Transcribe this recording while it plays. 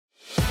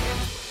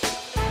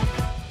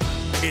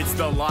It's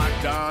the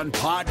Locked On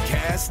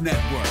Podcast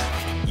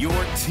Network, your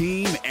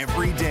team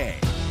every day.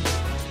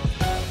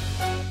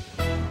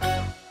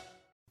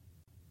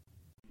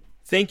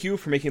 Thank you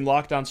for making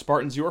Locked On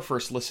Spartans your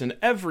first listen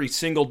every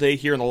single day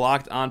here in the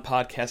Locked On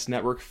Podcast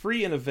Network,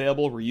 free and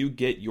available where you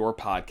get your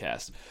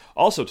podcast.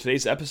 Also,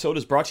 today's episode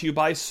is brought to you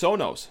by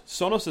Sonos.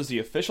 Sonos is the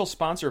official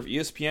sponsor of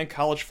ESPN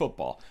College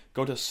Football.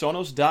 Go to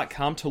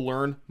Sonos.com to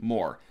learn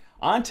more.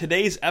 On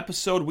today's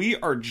episode, we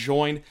are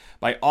joined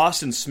by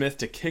Austin Smith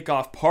to kick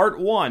off part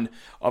one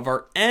of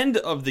our end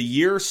of the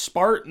year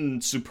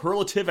Spartan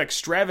Superlative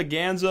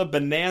Extravaganza,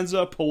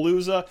 Bonanza,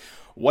 Palooza,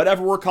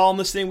 whatever we're calling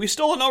this thing. We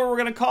still don't know what we're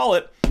going to call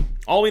it.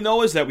 All we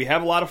know is that we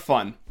have a lot of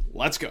fun.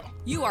 Let's go.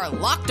 You are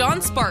Locked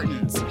On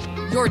Spartans,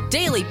 your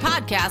daily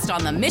podcast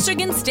on the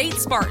Michigan State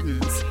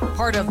Spartans,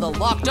 part of the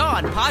Locked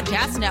On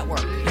Podcast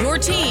Network, your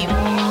team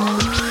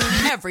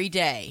every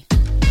day.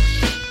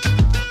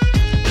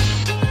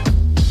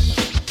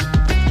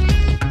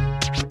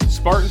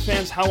 Spartan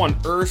fans, how on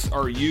earth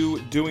are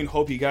you doing?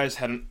 Hope you guys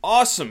had an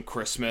awesome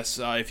Christmas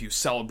if you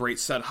celebrate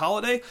said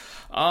holiday.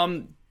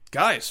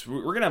 Guys,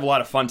 we're going to have a lot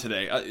of fun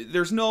today.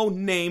 There's no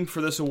name for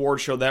this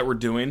award show that we're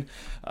doing.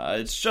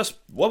 It's just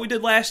what we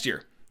did last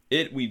year.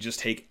 We just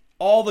take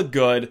all the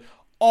good,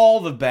 all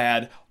the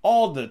bad,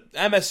 all the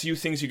MSU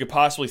things you could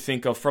possibly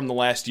think of from the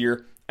last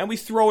year, and we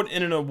throw it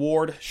in an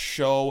award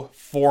show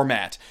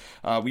format.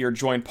 We are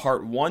joined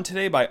part one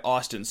today by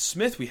Austin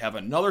Smith. We have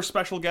another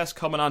special guest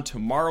coming on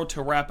tomorrow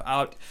to wrap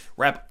up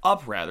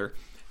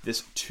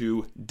this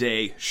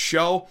 2-day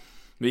show.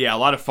 But yeah, a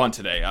lot of fun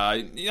today.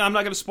 I'm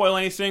not going to spoil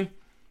anything.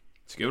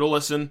 So give it a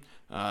listen.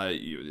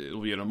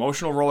 It'll be an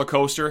emotional roller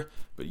coaster.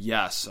 But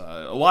yes,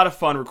 a lot of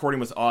fun recording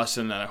with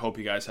Austin, and I hope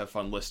you guys have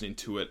fun listening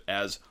to it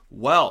as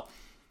well.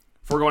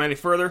 Before going any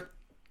further,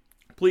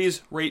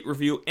 please rate,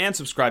 review, and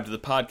subscribe to the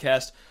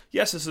podcast.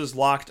 Yes, this is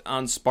Locked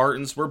On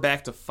Spartans. We're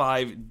back to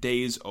 5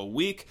 days a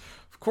week.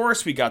 Of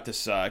course, we got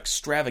this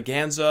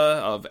extravaganza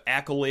of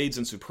accolades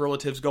and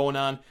superlatives going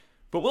on.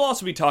 But we'll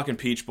also be talking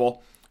Peach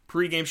Bowl,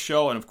 pregame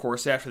show, and of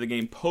course, after the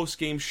game,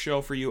 postgame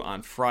show for you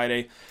on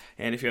Friday.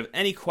 And if you have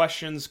any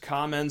questions,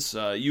 comments,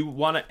 you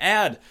want to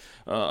add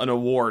an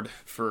award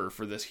for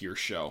this here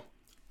show,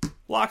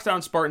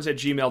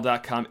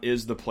 LockedOnSpartans@gmail.com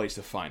is the place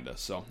to find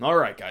us. So, all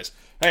right, guys.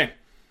 Hey,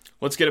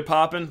 let's get it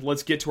popping.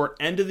 Let's get to our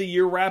end of the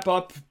year wrap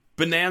up,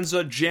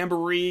 Bonanza,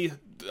 Jamboree,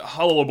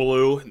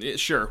 Hullabaloo,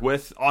 sure,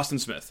 with Austin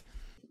Smith.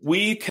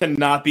 We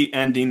cannot be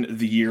ending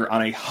the year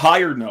on a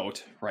higher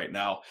note right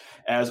now,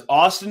 as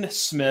Austin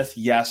Smith,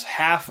 yes,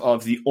 half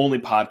of the only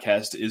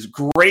podcast, is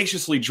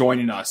graciously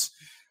joining us.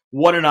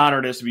 What an honor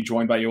it is to be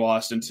joined by you,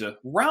 Austin, to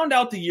round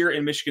out the year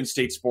in Michigan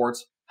State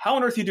sports. How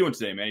on earth are you doing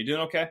today, man? You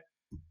doing okay?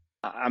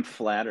 I'm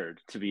flattered,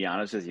 to be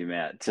honest with you,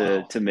 Matt,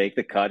 to make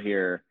the cut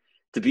here,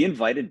 to be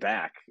invited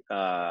back.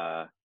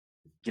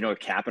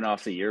 Capping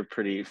off the year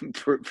pretty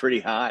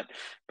hot.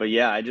 But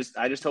yeah, I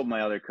just hope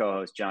my other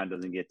co-host John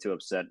doesn't get too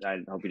upset. I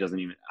hope he doesn't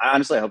even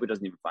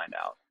find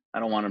out. I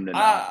don't want him to know.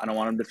 I don't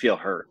want him to feel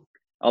hurt.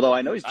 Although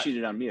I know he's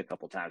cheated on me a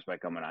couple times by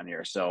coming on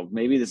here, so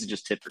maybe this is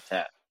just tit for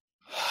tat.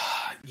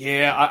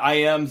 Yeah, I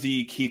am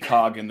the key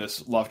cog in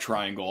this love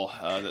triangle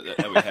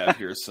that we have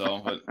here. So,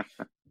 but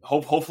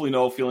hopefully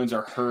no feelings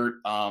are hurt,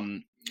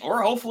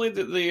 or hopefully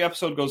the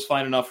episode goes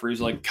fine enough where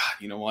he's like, God,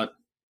 you know what?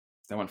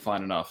 That went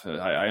fine enough.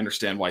 I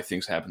understand why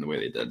things happened the way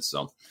they did.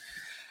 So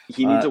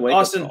he needs a wake-up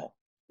Austin, call.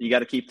 You got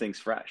to keep things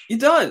fresh. He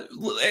does.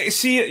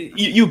 See,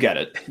 you get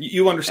it.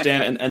 You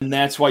understand, and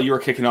that's why you are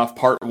kicking off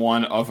part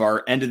one of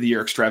our end of the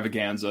year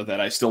extravaganza that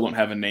I still don't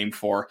have a name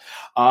for.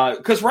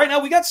 Because right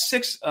now we got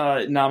 6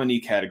 nominee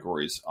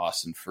categories,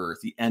 Austin, for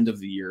the end of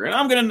the year. And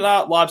I'm going to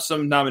lob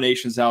some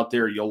nominations out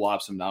there. You'll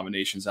lob some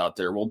nominations out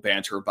there. We'll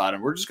banter about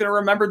them. We're just going to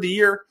remember the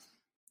year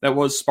that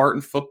was Spartan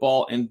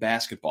football and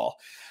basketball.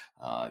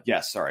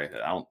 Sorry,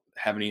 I don't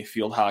have any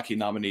field hockey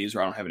nominees,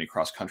 or I don't have any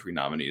cross country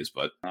nominees.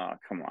 But oh,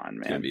 come on,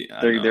 man!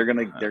 They're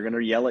gonna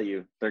yell at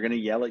you. They're gonna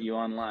yell at you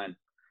online.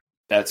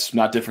 That's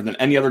not different than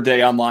any other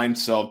day online.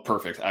 So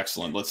perfect,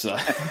 excellent. Let's.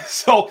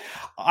 So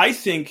I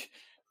think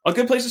a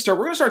good place to start.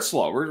 We're gonna start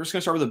slow. We're just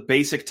gonna start with a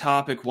basic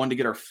topic, one to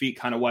get our feet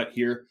kind of wet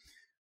here.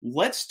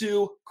 Let's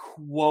do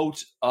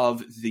quote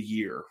of the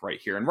year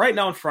right here. And right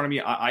now in front of me,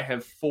 I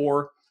have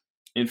 4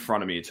 in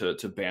front of me to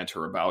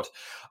banter about.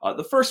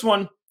 The first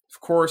one, of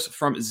course,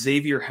 from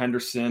Xavier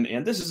Henderson,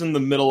 and this is in the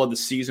middle of the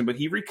season, but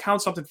he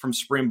recounts something from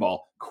spring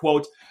ball.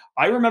 Quote,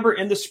 I remember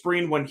in the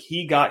spring when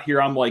he got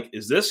here, I'm like,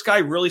 is this guy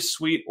really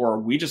sweet, or are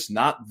we just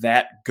not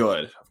that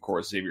good? Of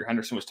course, Xavier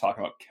Henderson was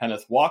talking about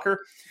Kenneth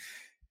Walker.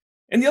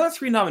 And the other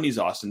 3 nominees,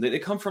 Austin, they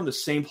come from the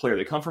same player.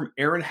 They come from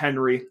Aaron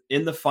Henry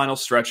in the final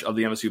stretch of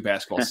the MSU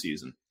basketball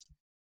season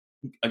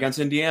against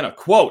Indiana.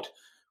 Quote,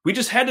 we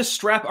just had to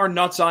strap our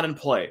nuts on and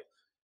play.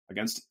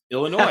 Against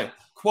Illinois.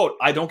 Quote,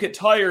 I don't get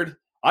tired.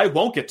 I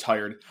won't get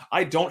tired.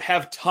 I don't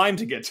have time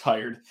to get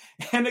tired.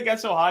 And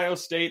against Ohio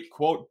State,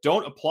 quote,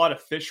 don't applaud a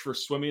fish for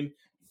swimming.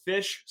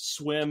 Fish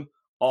swim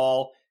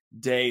all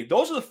day.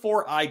 Those are the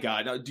 4 I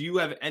got. Now, do you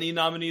have any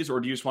nominees,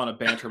 or do you just want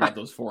to banter about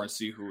those 4 and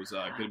see who's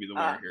going to be the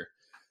winner here?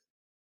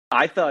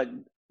 I thought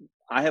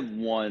I have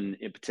one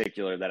in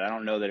particular that I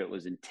don't know that it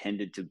was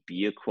intended to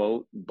be a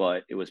quote,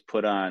 but it was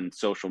put on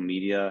social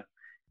media,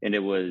 and it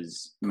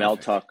was Mel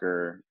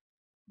Tucker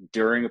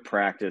during a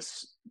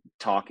practice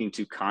talking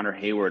to Connor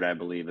Hayward, I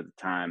believe at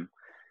the time.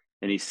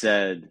 And he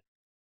said,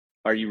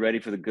 "Are you ready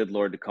for the good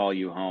Lord to call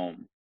you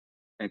home?"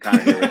 And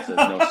Connor Hayward says,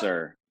 "No,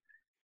 sir."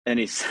 And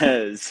he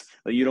says,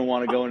 "Well, you don't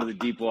want to go into the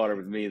deep water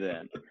with me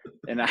then."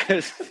 And I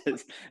think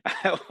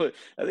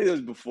it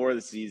was before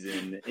the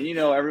season. And,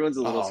 everyone's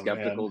a little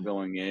skeptical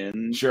going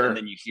in. Sure. And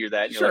then you hear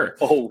that and you're like,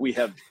 oh, we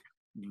have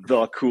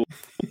the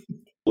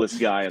coolest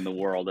guy in the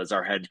world as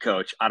our head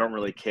coach. I don't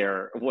really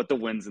care what the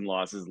wins and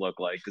losses look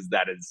like, because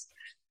that is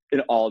an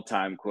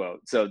all-time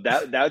quote. So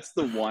that's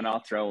the one I'll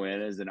throw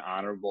in as an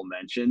honorable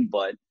mention.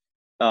 But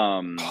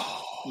I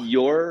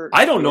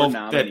don't know if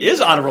that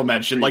is honorable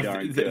mention. Like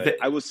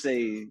I will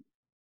say,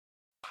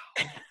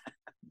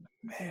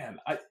 man,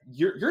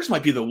 yours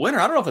might be the winner.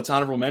 I don't know if it's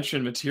honorable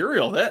mention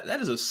material. That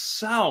is a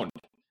sound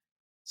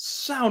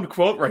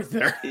quote right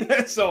there.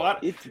 So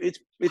it's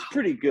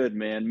pretty good,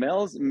 man.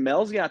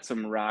 Mel's got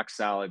some rock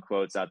solid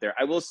quotes out there.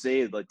 I will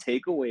say the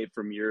takeaway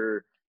from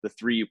the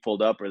three you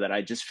pulled up are that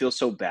I just feel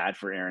so bad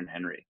for Aaron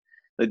Henry.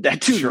 Like, that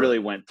dude really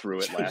went through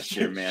it last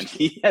year, man.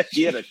 He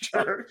had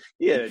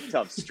a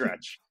tough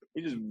stretch.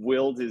 He just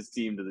willed his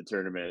team to the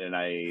tournament, and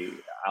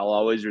I'll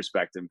always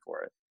respect him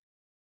for it.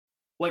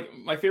 Like,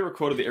 my favorite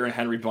quote of the Aaron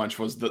Henry bunch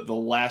was the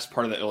last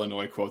part of the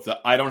Illinois quote,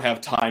 that "I don't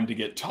have time to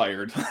get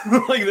tired."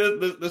 Like,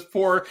 this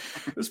poor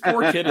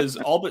kid is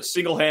all but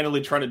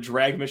single-handedly trying to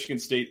drag Michigan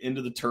State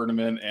into the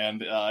tournament,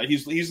 and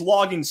he's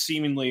logging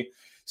seemingly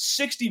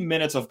 60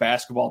 minutes of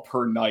basketball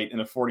per night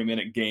in a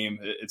 40-minute game.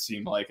 It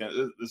seemed like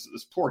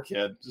this poor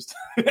kid just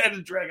had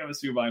to drag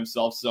MSU by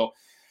himself. So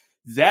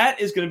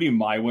that is going to be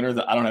my winner.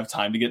 That I don't have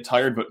time to get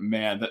tired. But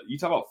man, you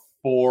talk about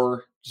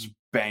 4 just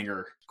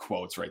banger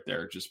quotes right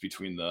there, just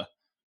between the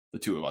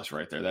two of us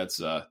right there.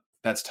 That's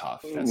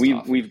tough.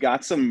 We've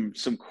got some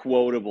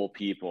quotable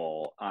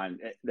people on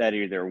that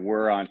either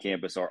were on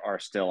campus or are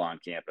still on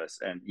campus,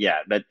 and yeah,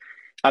 that.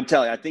 I'm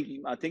telling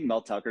you, I think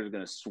Mel Tucker is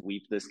going to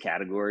sweep this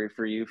category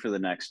for you for the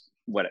next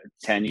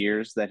 10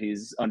 years that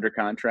he's under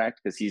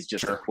contract, because he's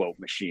just a quote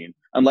machine.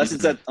 Unless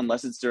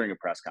it's during a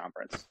press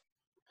conference.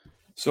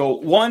 So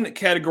one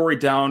category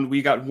down,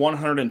 we got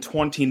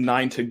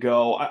 129 to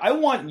go. I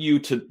want you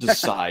to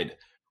decide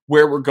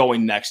where we're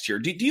going next year.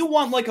 Do you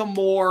want like a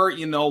more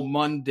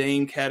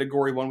mundane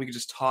category, one we can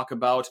just talk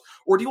about,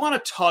 or do you want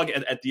to tug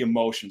at the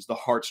emotions, the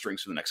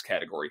heartstrings for the next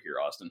category here,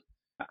 Austin?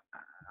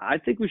 I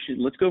think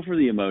let's go for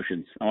the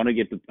emotions. I want to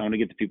get the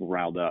people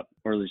riled up,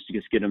 or let's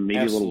just get them maybe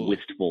a little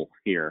wistful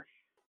here.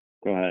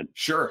 Go ahead.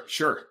 Sure.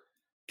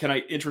 Can I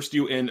interest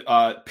you in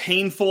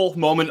painful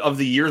moment of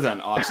the year then,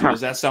 Austin?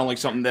 Does that sound like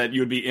something that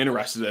you would be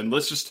interested in?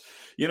 Let's just,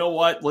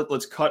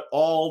 let's cut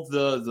all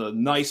the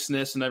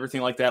niceness and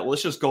everything like that.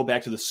 Let's just go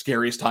back to the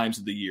scariest times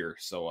of the year.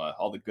 So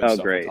all the good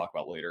stuff we'll talk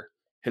about later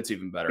hits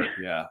even better.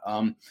 Yeah.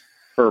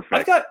 Perfect.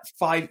 I've got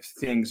 5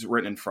 things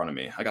written in front of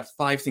me.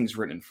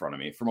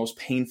 For most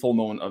painful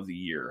moment of the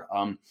year.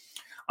 I'm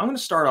going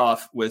to start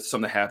off with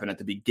something that happened at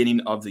the beginning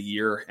of the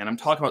year, and I'm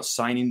talking about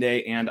signing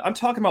day, and I'm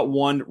talking about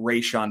one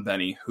Rayshon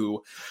Benny,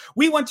 who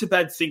we went to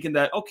bed thinking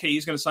that, okay,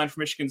 he's going to sign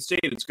for Michigan State.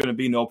 It's going to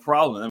be no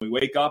problem. And then we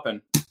wake up,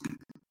 and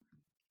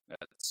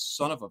that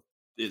son of a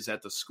is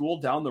at the school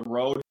down the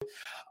road.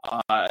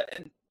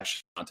 And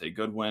Keontae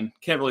Goodwin.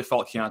 Can't really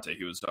fault Keontae.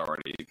 He was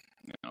already,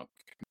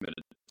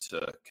 committed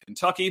to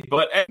Kentucky,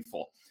 but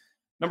painful.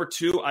 Number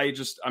 2,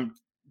 I'm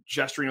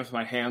gesturing with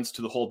my hands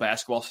to the whole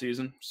basketball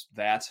season.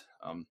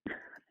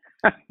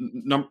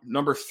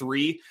 Number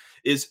 3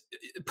 is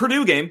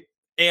Purdue game.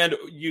 And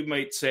you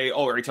might say,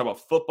 oh, are you talking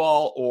about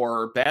football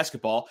or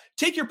basketball?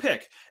 Take your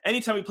pick.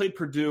 Anytime we played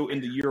Purdue in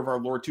the year of our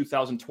Lord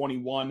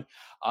 2021.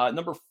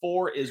 Number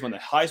 4 is when the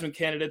Heisman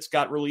candidates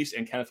got released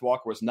and Kenneth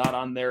Walker was not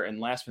on there. And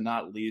last but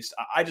not least,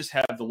 I just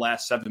have the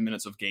last 7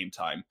 minutes of game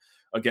time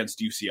against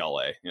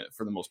UCLA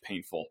for the most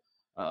painful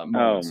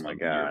moments. Oh my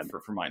God.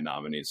 For my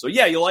nominees. So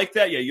yeah, you like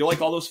that? Yeah, you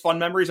like all those fun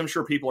memories? I'm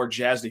sure people are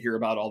jazzed to hear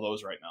about all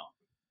those right now.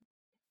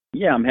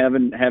 Yeah, I'm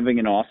having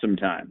an awesome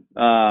time.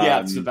 Yeah,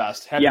 it's the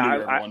best. Happy New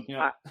Year, everyone.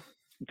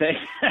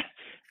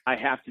 I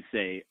have to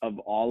say, of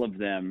all of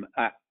them,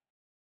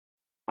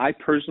 I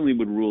personally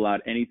would rule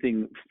out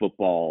anything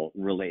football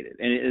related,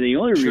 and the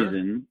only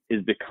reason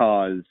is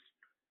because,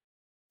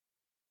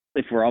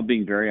 if we're all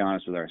being very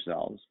honest with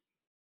ourselves,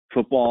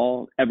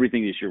 football,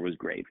 everything this year was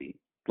gravy.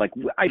 Like,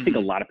 I think a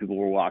lot of people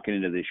were walking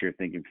into this year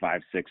thinking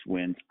 5-6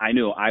 wins. I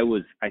know I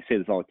say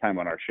this all the time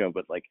on our show,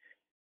 but like,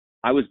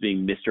 I was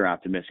being Mr.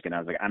 Optimistic, and I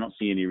was like, I don't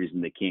see any reason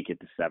they can't get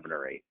to 7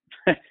 or 8.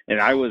 And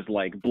I was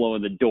like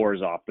blowing the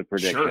doors off the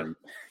prediction.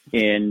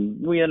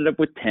 And we ended up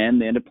with 10.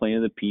 They ended up playing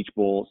in the Peach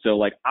Bowl. So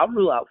like, I'll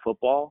rule out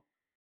football.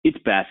 It's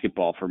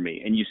basketball for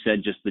me. And you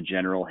said just the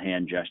general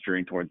hand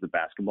gesturing towards the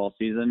basketball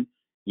season.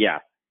 Yeah,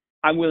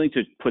 I'm willing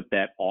to put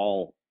that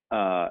all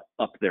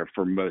up there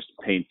for most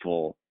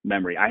painful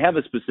memory. I have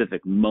a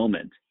specific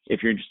moment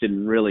if you're interested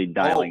in really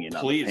dialing in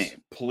on the pain.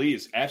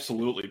 Please,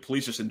 absolutely.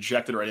 Please just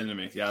inject it right into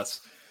me.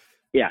 Yes.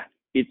 Yeah.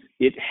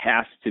 it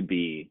has to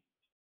be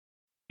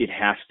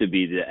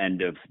the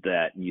end of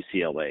that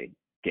UCLA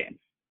game.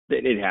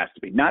 It has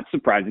to be. Not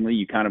surprisingly,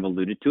 you kind of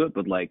alluded to it,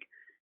 but like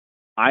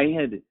I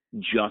had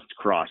just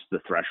crossed the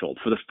threshold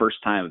for the first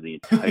time of the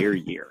entire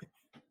year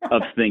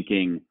of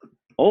thinking,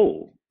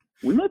 oh,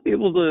 we might be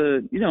able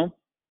to,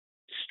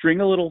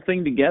 string a little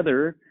thing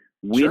together,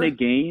 win a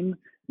game,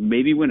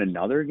 maybe win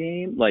another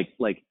game. Like,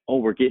 oh,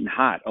 we're getting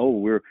hot. Oh,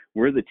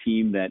 we're the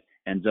team that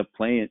ends up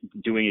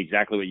doing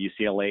exactly what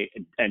UCLA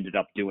ended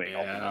up doing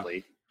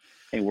ultimately.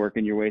 And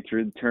working your way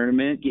through the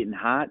tournament, getting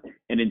hot,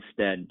 and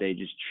instead they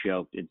just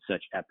choked in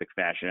such epic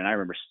fashion. And I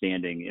remember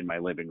standing in my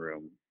living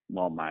room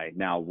while my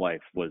now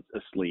wife was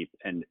asleep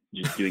and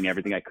just doing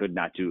everything I could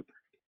not to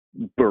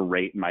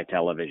berate my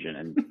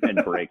television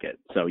and break it.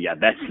 So yeah,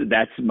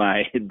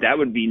 that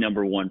would be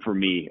number one for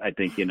me, I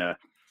think, in a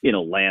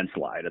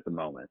landslide at the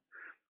moment.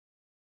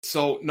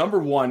 So number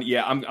one,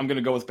 yeah, I'm going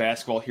to go with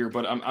basketball here,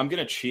 but I'm going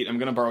to cheat. I'm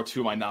going to borrow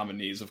two of my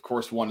nominees. Of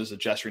course, one is a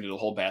gesture into the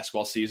whole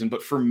basketball season,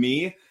 but for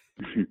me,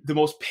 the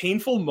most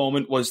painful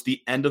moment was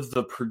the end of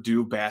the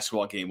Purdue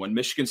basketball game when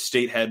Michigan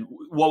State had,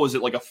 what was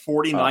it, like a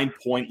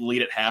 49-point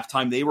lead at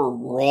halftime. They were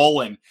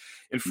rolling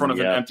in front of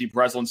an empty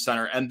Breslin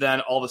Center. And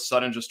then all of a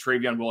sudden, just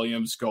Travion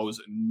Williams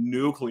goes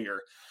nuclear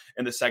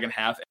in the second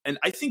half. And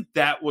I think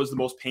that was the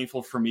most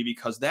painful for me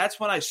because that's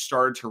when I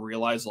started to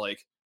realize,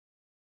 like,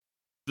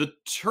 the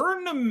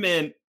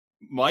tournament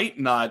might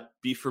not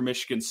be for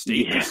Michigan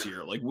State this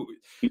year. Like,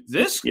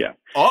 this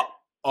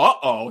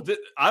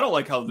I don't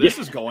like how this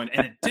is going.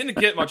 And it didn't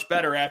get much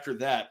better after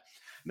that.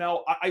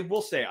 Now, I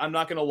will say, I'm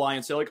not going to lie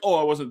and say, like, oh,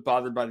 I wasn't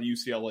bothered by the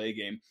UCLA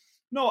game.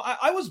 No,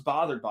 I was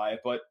bothered by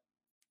it, but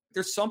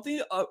there's something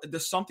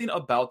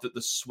about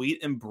the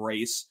sweet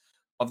embrace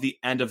of the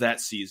end of that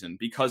season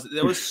because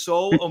it was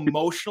so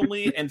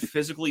emotionally and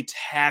physically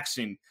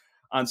taxing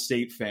on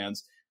State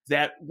fans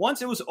that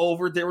once it was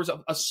over, there was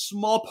a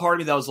small part of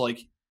me that was like,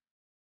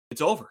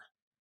 it's over.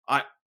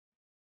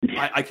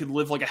 I could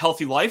live like a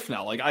healthy life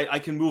now. Like I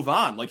can move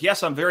on. Like,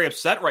 yes, I'm very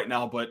upset right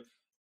now, but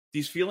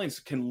these feelings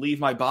can leave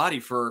my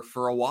body for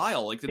a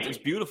while. Like it's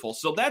beautiful.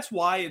 So that's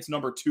why it's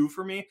number two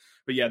for me.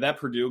 But yeah, that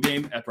Purdue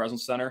game at Breslin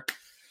Center,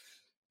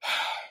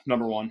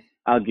 number one.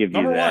 I'll give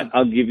you that.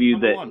 I'll give you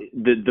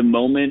the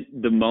moment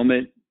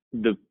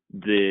the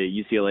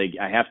UCLA.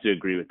 I have to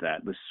agree with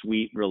that. The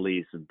sweet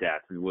release of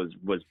death was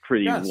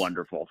pretty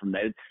wonderful. From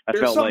that, I There's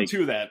felt something like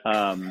to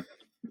that.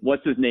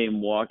 What's his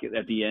name? Walk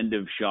at the end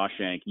of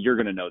Shawshank. You're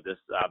gonna know this.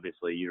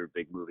 Obviously, you're a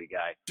big movie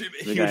guy.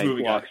 The guy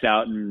walks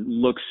out and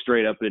looks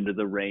straight up into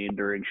the rain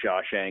during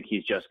Shawshank.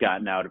 He's just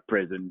gotten out of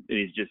prison and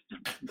he's just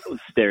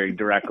staring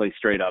directly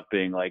straight up,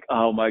 being like,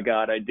 "Oh my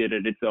God, I did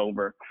it! It's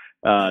over."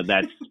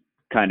 That's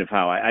kind of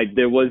how I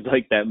there was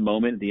like that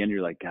moment at the end.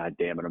 You're like, God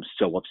damn it, I'm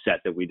so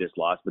upset that we just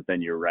lost. But then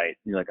you're right.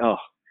 You're like, oh,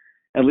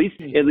 at least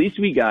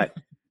we got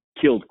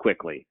killed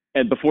quickly.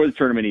 And before the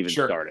tournament even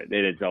started,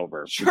 it's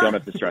over. We don't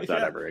have to stress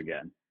out ever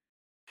again.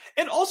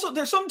 And also,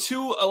 there's something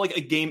to like a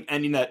game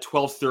ending at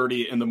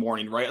 12:30 in the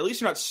morning, right? At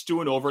least you're not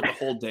stewing over it the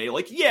whole day.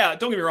 Like, yeah,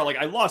 don't get me wrong. Like,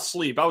 I lost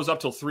sleep. I was up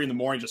till 3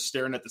 a.m. just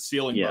staring at the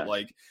ceiling. Yeah. But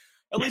like,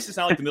 at least it's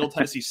not like the Middle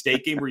Tennessee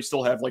State game where you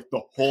still have like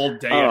the whole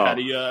day ahead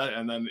of you.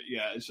 And then,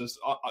 yeah, it's just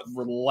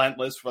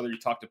relentless, whether you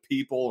talk to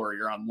people or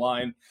you're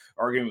online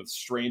arguing with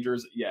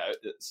strangers. Yeah.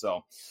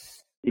 So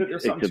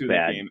there's something to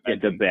the game.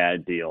 It's a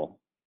bad deal.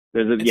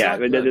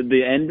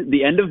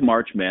 The end of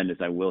March Madness,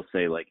 I will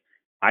say, like,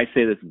 I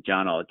say this to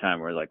John all the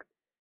time, where like,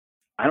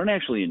 I don't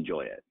actually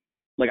enjoy it.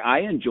 Like, I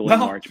enjoy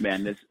March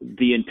Madness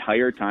the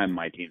entire time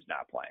my team's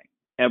not playing.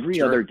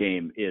 Every other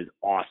game is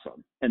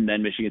awesome. And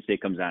then Michigan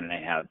State comes on and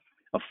I have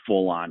a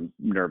full-on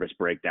nervous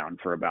breakdown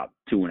for about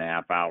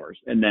 2.5 hours.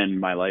 And then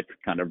my life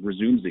kind of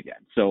resumes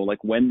again. So,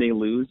 like, when they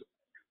lose,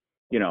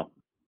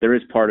 there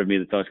is part of me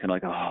that's always kind of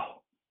like,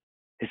 oh,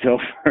 it's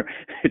over.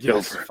 It's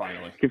over.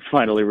 Finally. I can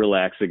finally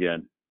relax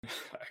again.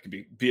 I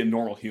could be a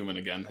normal human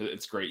again.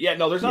 It's great. Yeah,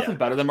 no, there's nothing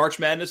better than March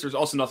Madness. There's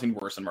also nothing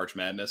worse than March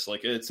Madness.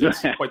 Like, it's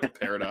quite the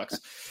paradox.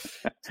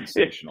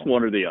 Sensational. It's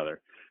one or the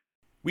other.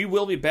 We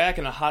will be back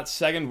in a hot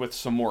second with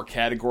some more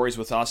categories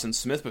with Austin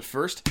Smith, but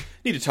first,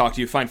 need to talk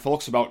to you fine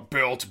folks about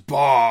Built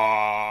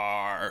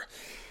Bar.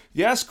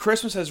 Yes,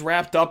 Christmas has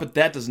wrapped up, but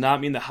that does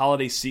not mean the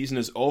holiday season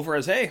is over,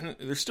 as, hey,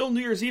 there's still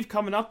New Year's Eve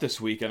coming up this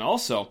week, and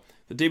also,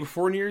 the day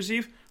before New Year's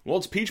Eve, well,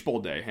 it's Peach Bowl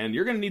Day, and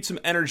you're going to need some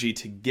energy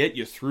to get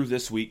you through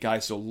this week,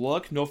 guys, so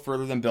look no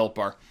further than Built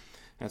Bar.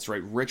 That's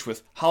right, rich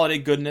with holiday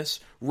goodness,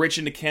 rich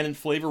in decadent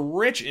flavor,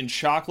 rich in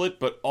chocolate,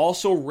 but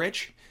also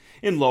rich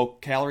in low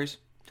calories,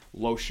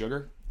 low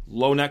sugar,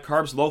 low net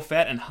carbs, low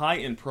fat, and high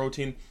in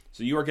protein.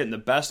 So you are getting the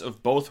best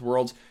of both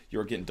worlds. You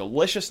are getting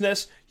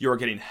deliciousness, you are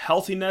getting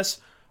healthiness,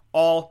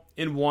 all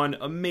in one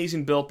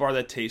amazing Built Bar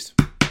that tastes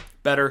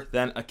better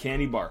than a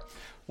candy bar.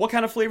 What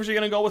kind of flavors are you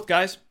going to go with,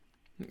 guys?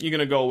 You're going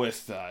to go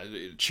with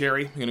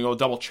cherry. You're going to go with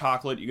double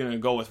chocolate. You're going to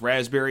go with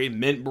raspberry,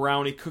 mint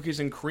brownie, cookies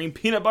and cream,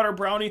 peanut butter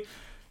brownie.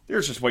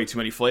 There's just way too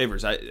many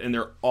flavors, and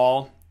they're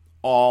all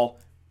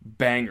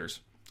bangers.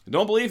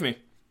 Don't believe me?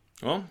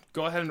 Well,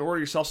 go ahead and order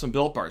yourself some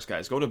Built Bars,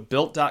 guys. Go to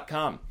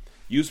Built.com.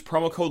 Use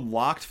promo code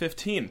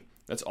LOCKED15.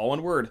 That's all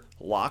one word,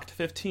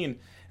 locked15. And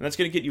that's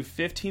going to get you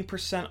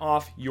 15%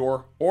 off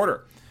your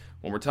order.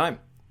 One more time.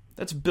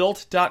 That's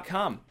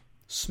built.com.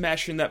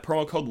 Smash in that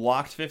promo code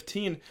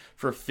locked15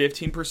 for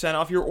 15%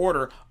 off your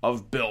order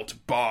of Built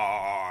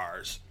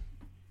Bars.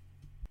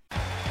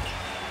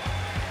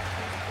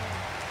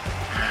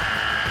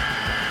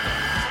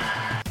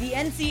 The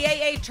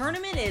NCAA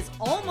tournament is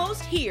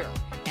almost here,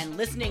 and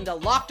listening to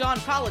Locked On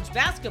College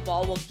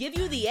Basketball will give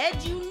you the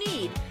edge you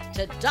need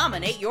to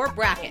dominate your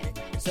bracket.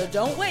 So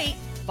don't wait.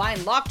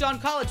 Find Locked On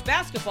College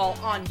Basketball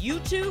on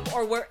YouTube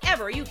or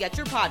wherever you get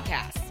your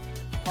podcasts.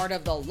 Part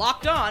of the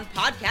Locked On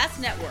Podcast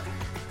Network.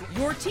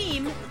 Your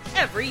team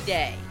every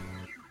day.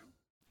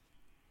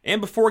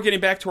 And before getting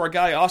back to our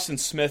guy Austin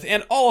Smith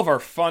and all of our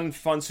fun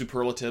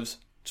superlatives,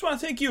 just want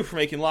to thank you for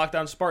making Locked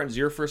On Spartans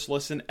your first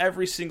listen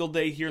every single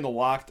day here in the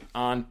Locked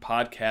On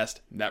Podcast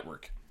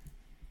Network.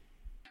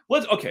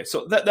 Okay,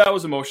 so that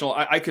was emotional.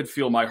 I could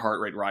feel my heart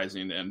rate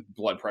rising and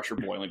blood pressure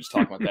boiling just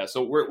talking about that.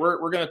 So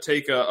we're going to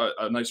take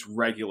a nice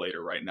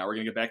regulator right now. We're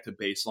going to get back to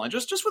baseline,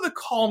 just with a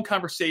calm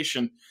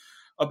conversation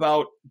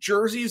about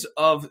jerseys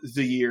of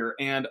the year.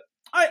 And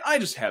I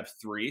just have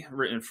three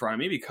written in front of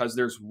me because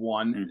there's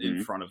one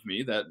in front of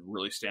me that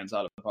really stands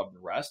out above the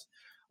rest.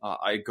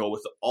 I go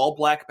with the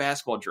all-black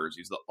basketball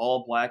jerseys, the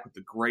all-black with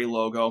the gray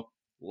logo.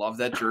 Love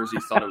that jersey.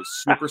 Thought it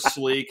was super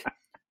sleek,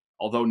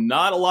 although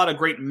not a lot of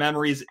great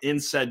memories in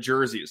said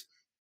jerseys.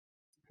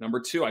 Number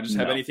two, I just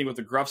have anything with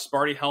the Gruff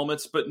Sparty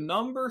helmets. But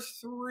number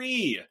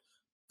three,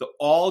 the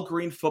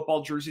all-green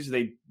football jerseys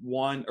they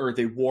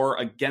wore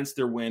against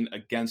their win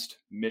against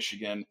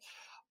Michigan.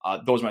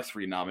 Those are my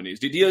three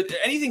nominees. Did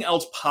anything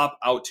else pop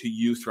out to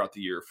you throughout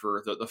the year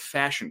for the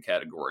fashion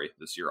category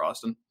this year,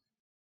 Austin?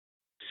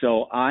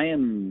 So I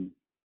am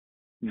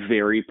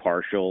very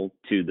partial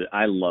to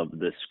I love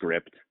the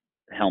script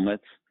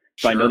helmets.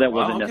 So I know that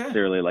wasn't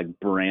necessarily like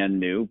brand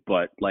new,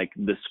 but like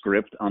the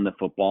script on the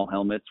football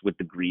helmets with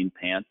the green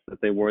pants that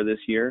they wore this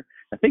year,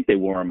 I think they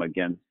wore them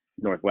against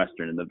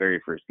Northwestern in the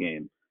very first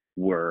game,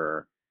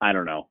 were, I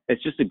don't know,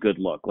 it's just a good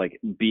look. Like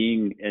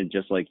being, and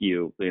just like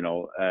you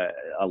know,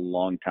 a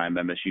longtime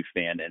MSU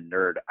fan and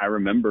nerd, I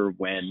remember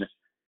when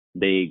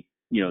they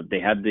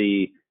had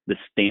the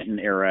Stanton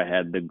era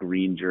had the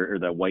green or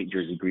the white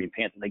jersey, green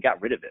pants, and they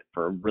got rid of it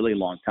for a really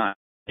long time.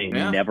 They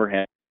never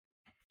had,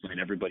 and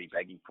everybody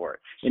begging for it.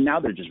 And now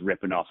they're just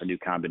ripping off a new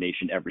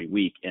combination every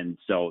week. And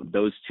so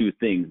those two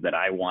things that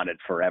I wanted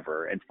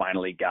forever and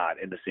finally got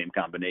in the same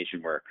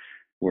combination were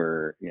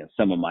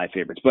some of my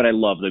favorites. But I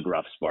love the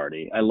Gruff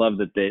Sparty. I love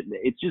that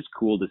it's just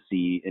cool to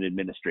see an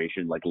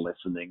administration like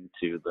listening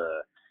to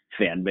the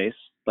fan base.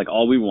 Like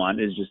all we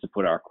want is just to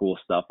put our cool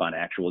stuff on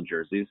actual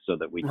jerseys so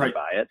that we can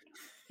buy it.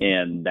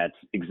 And that's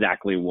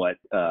exactly what's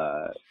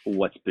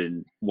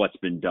been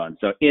done.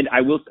 So, and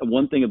I will,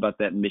 one thing about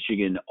that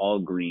Michigan all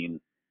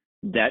green,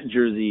 that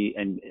jersey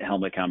and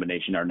helmet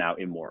combination are now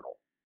immortal.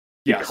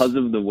 Yes. Because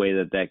of the way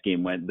that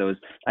game went.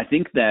 I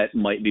think that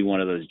might be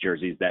one of those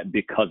jerseys that,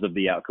 because of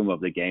the outcome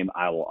of the game,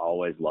 I will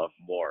always love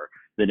more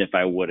than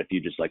if you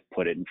just like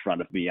put it in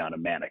front of me on a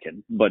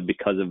mannequin. But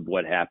because of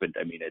what happened,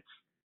 I mean,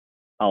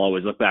 I'll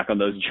always look back on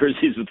those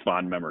jerseys with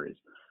fond memories.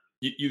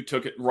 You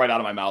took it right out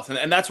of my mouth,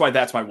 and that's why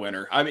that's my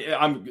winner. I mean,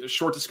 I'm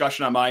short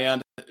discussion on my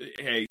end.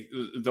 Hey,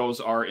 those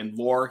are in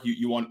lore.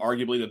 You won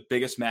arguably the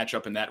biggest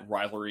matchup in that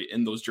rivalry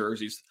in those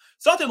jerseys.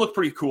 Thought they looked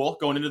pretty cool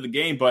going into the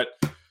game, but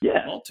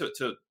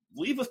to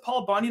leave with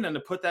Paul Bunyan and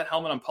to put that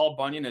helmet on Paul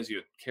Bunyan as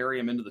you carry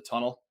him into the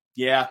tunnel,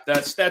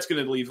 that's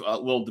going to leave a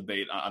little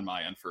debate on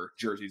my end for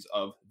jerseys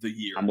of the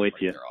year. I'm with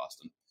you, there,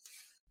 Austin.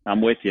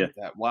 I'm with you.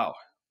 Wow.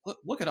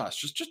 Look at us,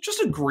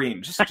 just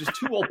agreeing, just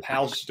two old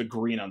pals just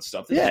agreeing on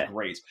stuff. This is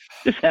great.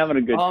 Just having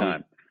a good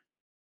time.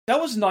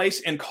 That was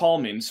nice and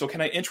calming. So can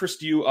I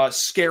interest you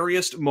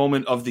scariest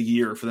moment of the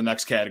year for the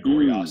next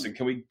category, Austin?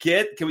 Can we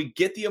get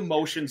the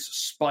emotions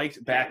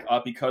spiked back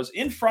up? Because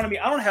in front of me,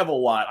 I don't have a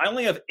lot. I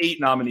only have 8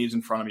 nominees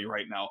in front of me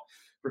right now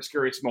for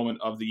scariest moment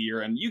of the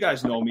year. And you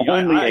guys know me.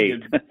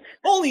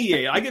 Only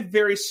 8. I get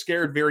very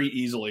scared very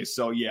easily.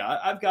 So yeah,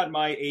 I've got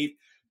my 8.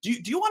 Do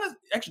you want to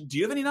actually? Do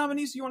you have any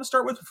nominees you want to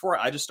start with before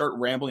I just start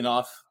rambling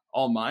off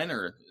all mine,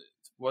 or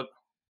what?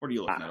 What are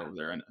you looking at over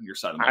there on your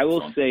side of the microphone? I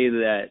will say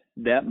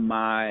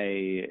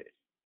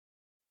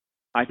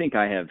I think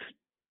I have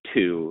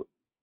 2.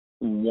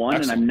 One,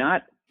 excellent. And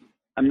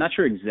I'm not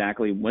sure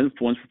exactly when.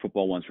 One's for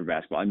football, one's for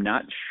basketball. I'm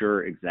not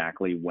sure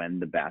exactly when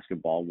the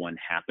basketball one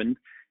happened,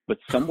 but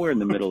somewhere in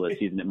the middle of the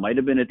season, it might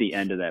have been at the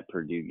end of that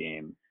Purdue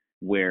game,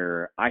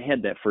 where I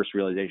had that first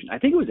realization. I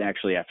think it was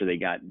actually after they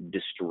got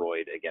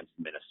destroyed against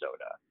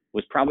Minnesota. It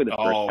was probably the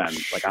first time,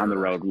 like on the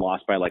road,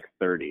 lost by like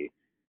 30.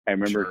 I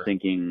remember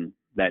thinking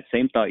that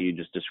same thought you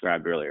just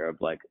described earlier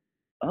of like,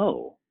 this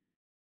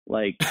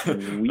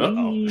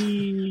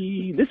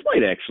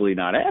might actually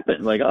not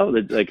happen. Like,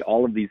 like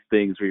all of these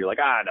things where you're like,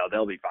 no,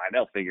 they'll be fine.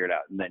 They'll figure it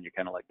out. And then you're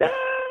kind of like,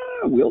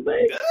 will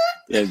they?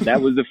 And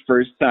that was the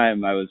first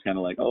time I was kind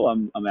of like,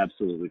 I'm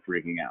absolutely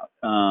freaking out.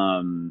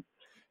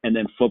 And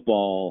then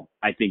football,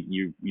 I think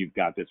you've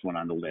got this one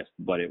on the list,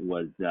 but it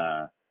was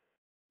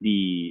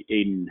the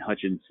Aiden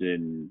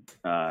Hutchinson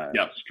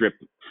Yep. strip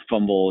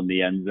fumble in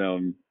the end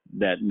zone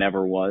that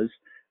never was.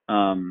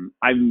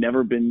 I've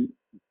never been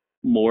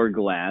more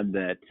glad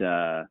that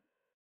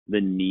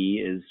the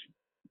knee is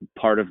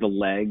part of the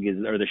leg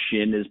or the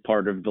shin is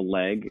part of the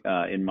leg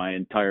in my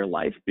entire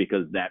life,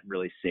 because that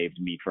really saved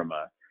me from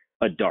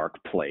a dark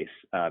place,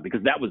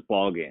 because that was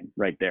ball game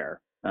right there.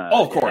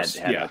 Of course.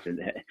 Had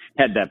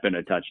that been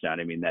a touchdown,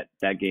 I mean,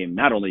 that game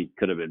not only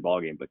could have been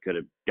ball game, but could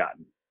have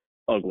gotten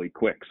ugly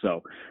quick.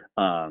 So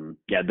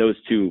those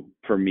two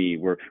for me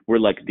were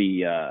like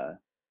the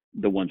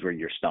ones where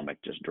your stomach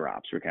just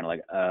drops. We're kind of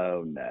like,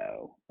 oh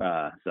no.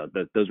 So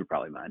those were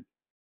probably mine.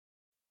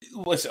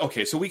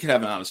 Okay, so we can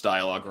have an honest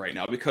dialogue right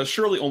now, because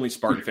surely only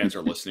Spartan fans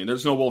are listening.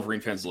 There's no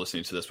Wolverine fans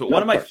listening to this. But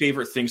one of my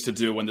favorite things to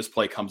do when this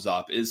play comes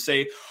up is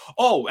say,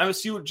 oh,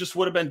 MSU just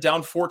would have been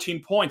down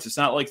 14 points. It's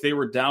not like they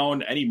were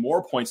down any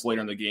more points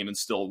later in the game and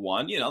still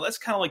won. That's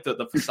kind of like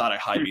the facade I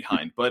hide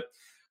behind. But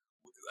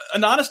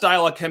an honest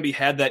dialogue can be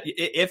had that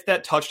if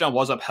that touchdown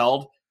was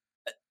upheld,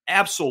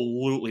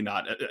 absolutely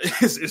not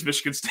is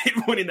Michigan State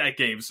winning that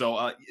game. So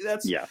I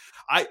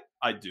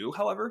do,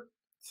 however,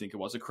 think it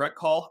was a correct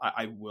call.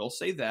 I will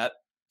say that.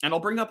 And I'll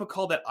bring up a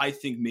call that I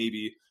think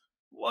maybe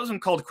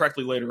wasn't called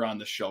correctly later on in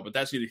the show, but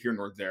that's neither here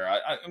nor there.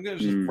 I'm going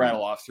to just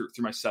rattle off through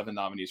my 7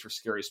 nominees for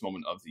scariest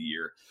moment of the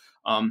year.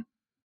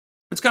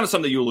 It's kind of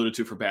something that you alluded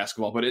to for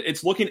basketball, but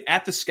it's looking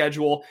at the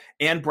schedule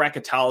and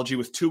bracketology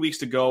with 2 weeks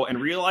to go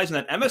and realizing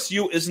that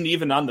MSU isn't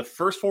even on the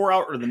first 4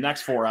 out or the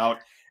next 4 out,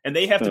 and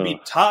they have to beat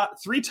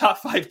three top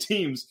 5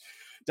 teams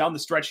down the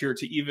stretch here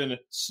to even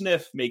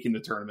sniff making the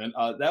tournament.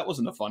 That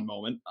wasn't a fun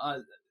moment.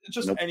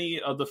 Any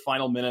of the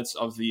final minutes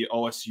of the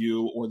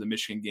OSU or the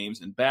Michigan games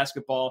in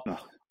basketball.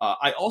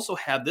 I also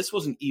have, this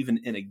wasn't even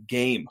in a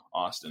game,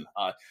 Austin.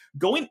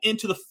 Going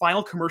into the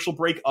final commercial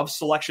break of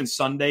Selection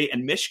Sunday,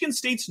 and Michigan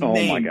State's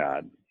name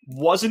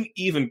wasn't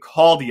even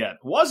called yet.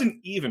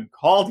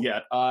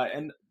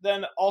 And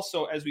then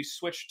also, as we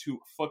switch to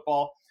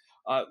football,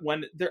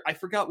 I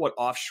forgot what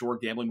offshore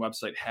gambling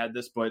website had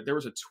this, but there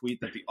was a tweet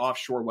that the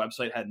offshore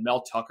website had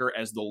Mel Tucker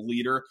as the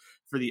leader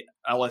for the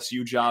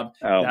LSU job.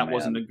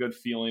 Wasn't a good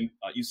feeling.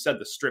 You said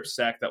the strip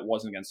sack that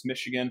wasn't against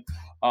Michigan.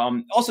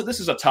 Also,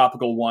 this is a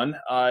topical one.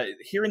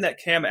 Hearing that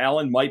Cam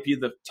Allen might be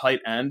the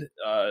tight end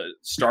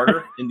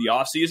starter in the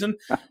offseason,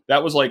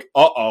 that was like,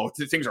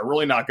 things are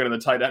really not good in the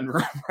tight end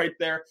room right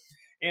there.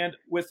 And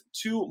with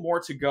 2 more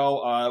to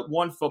go,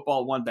 one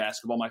football, one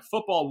basketball. My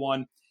football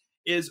one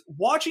is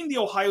watching the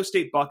Ohio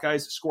State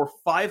Buckeyes score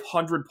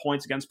 500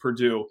 points against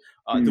Purdue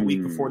the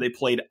week before they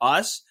played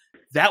us.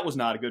 That was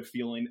not a good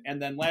feeling. And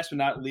then last but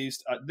not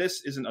least,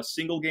 this isn't a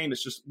single game.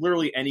 It's just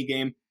literally any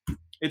game.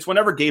 It's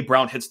whenever Gabe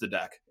Brown hits the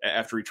deck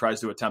after he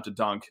tries to attempt a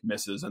dunk,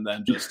 misses, and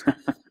then just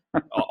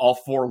all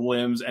 4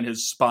 limbs and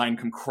his spine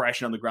come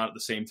crashing on the ground at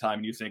the same time.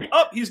 And you think,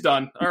 oh, he's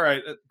done. All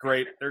right,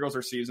 great. There goes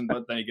our season.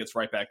 But then he gets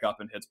right back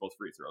up and hits both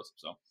free throws.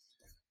 So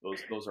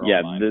those are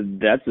all mine.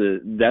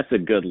 That's a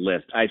good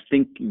list. I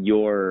think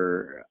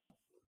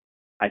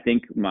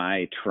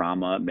my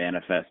trauma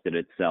manifested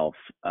itself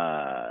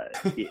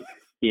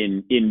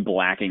in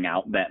blacking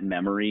out that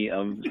memory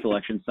of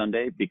Selection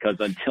Sunday, because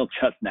until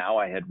just now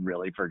I had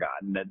really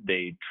forgotten that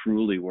they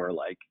truly were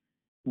like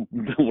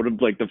one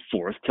of like the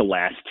 4th to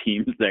last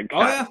teams that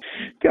got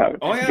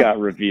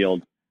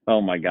revealed. Oh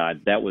my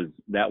God, that was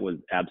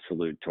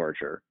absolute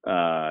torture.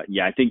 I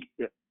think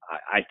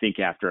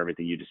after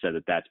everything you just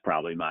said, that's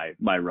probably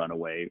my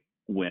runaway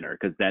winner,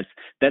 because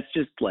that's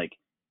just like,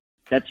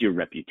 that's your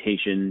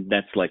reputation.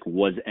 That's like,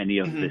 was any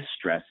of this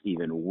stress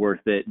even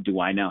worth it? Do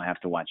I now have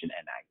to watch an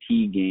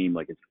NIT game?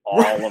 Like, it's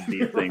all of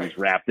these things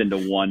wrapped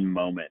into one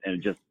moment, and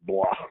it just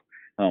blah.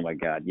 Oh my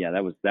God, yeah,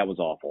 that was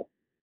awful.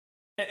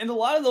 And a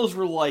lot of those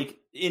were like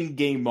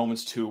in-game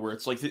moments too, where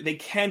it's like they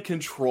can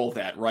control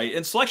that, right?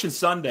 And Selection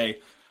Sunday,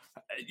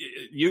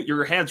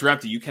 your hands are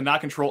empty. You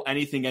cannot control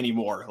anything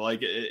anymore.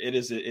 Like it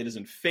is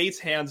in fate's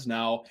hands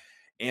now.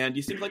 And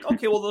you think like,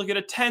 okay, well, they'll get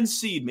a 10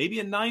 seed,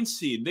 maybe a 9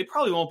 seed. They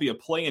probably won't be a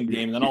play-in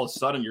game. And then all of a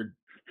sudden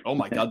oh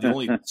my God, the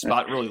only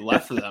spot really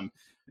left for them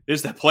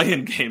is that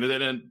play-in game.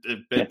 And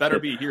it better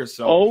be here.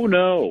 So, oh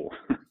no,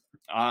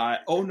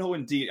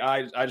 indeed.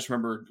 I just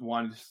remember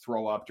wanting to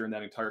throw up during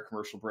that entire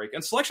commercial break.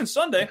 And Selection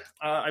Sunday,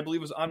 I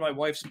believe, was on my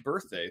wife's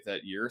birthday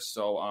that year.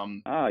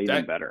 So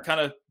even better. Kind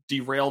of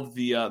derailed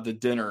the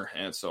dinner,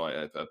 and so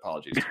I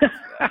apologies for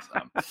that.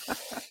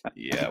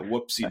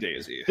 Whoopsie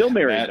daisy. Still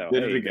married though.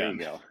 Did it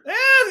again.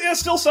 Yeah,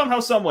 still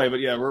somehow, some way, but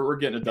yeah, we're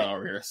getting it done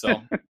over here.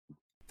 So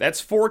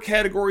that's 4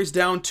 categories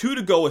down, 2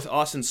 to go with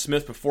Austin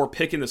Smith before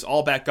picking this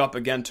all back up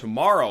again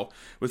tomorrow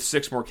with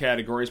 6 more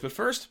categories. But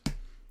first,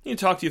 you can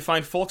talk to you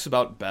fine folks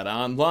about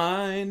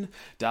betonline.ag.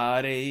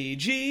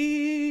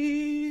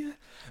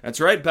 That's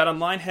right,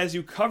 BetOnline has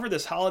you covered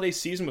this holiday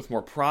season with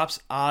more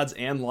props, odds,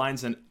 and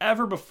lines than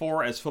ever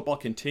before as football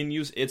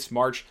continues its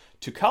march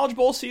to College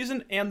Bowl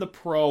season and the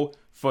Pro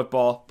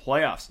Football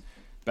Playoffs.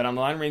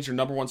 BetOnline remains your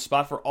number 1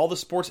 spot for all the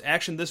sports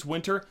action this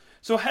winter,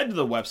 so head to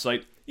the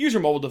website, use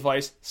your mobile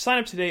device, sign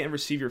up today, and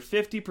receive your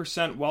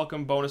 50%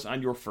 welcome bonus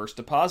on your first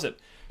deposit.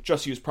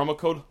 Just use promo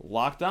code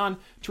LOCKEDON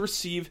to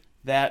receive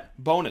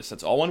that bonus.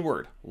 That's all one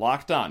word,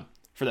 Locked On,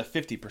 for that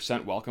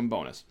 50% welcome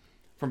bonus.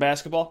 From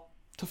basketball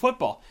to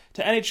football,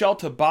 to NHL,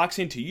 to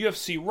boxing, to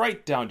UFC,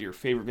 right down to your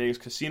favorite Vegas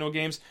casino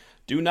games,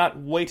 do not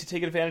wait to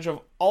take advantage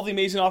of all the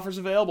amazing offers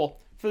available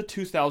for the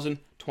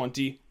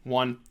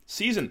 2021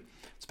 season.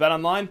 It's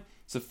BetOnline.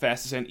 It's the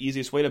fastest and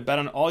easiest way to bet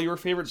on all your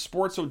favorite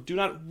sports, so do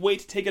not wait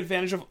to take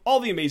advantage of all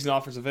the amazing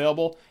offers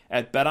available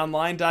at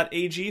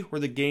betonline.ag, where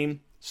the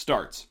game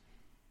starts.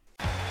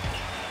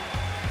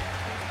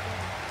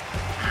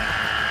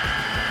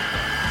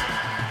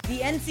 The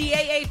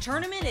NCAA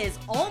tournament is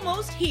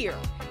almost here,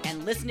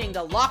 and listening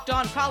to Locked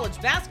On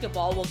College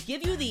Basketball will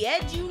give you the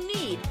edge you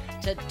need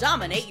to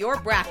dominate your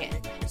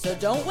bracket. So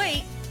don't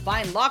wait.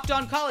 Find Locked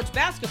On College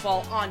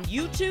Basketball on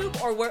YouTube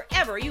or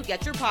wherever you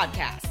get your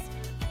podcasts.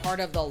 Part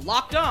of the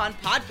Locked On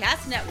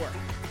Podcast Network.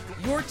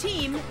 Your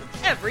team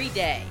every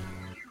day.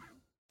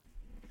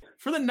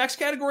 For the next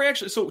category,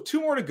 actually, so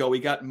 2 more to go. We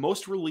got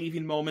most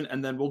relieving moment,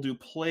 and then we'll do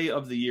play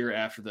of the year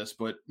after this.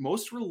 But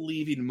most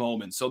relieving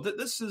moment. So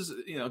this is,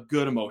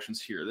 good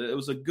emotions here. It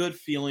was a good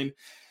feeling.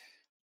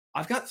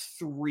 I've got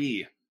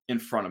 3 in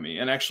front of me,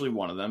 and actually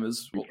one of them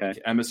is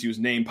MSU's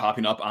name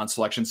popping up on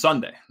Selection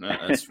Sunday.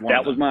 That's one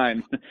that was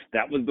mine.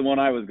 That was the one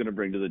I was going to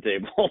bring to the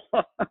table.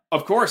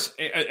 Of course.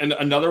 And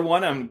another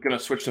one, I'm going to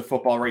switch to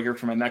football right here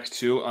for my next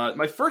 2.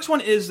 My first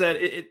one is that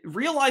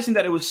realizing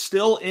that it was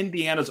still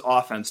Indiana's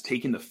offense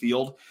taking the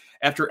field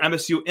after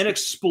MSU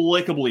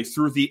inexplicably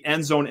threw the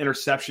end zone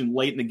interception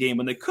late in the game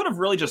when they could have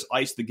really just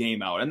iced the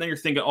game out. And then you're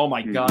thinking, oh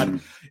my God,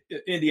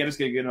 Indiana's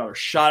going to get another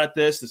shot at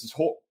this. This is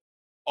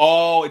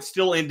Oh, it's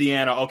still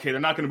Indiana. Okay, they're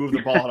not going to move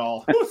the ball at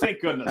all. Oh, thank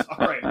goodness.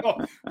 All right.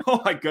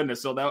 Oh my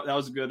goodness. So that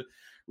was a good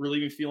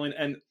relieving feeling.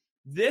 And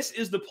this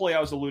is the play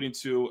I was alluding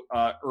to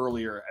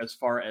earlier, as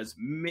far as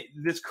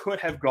this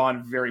could have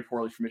gone very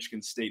poorly for Michigan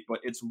State,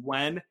 but it's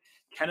when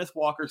Kenneth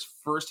Walker's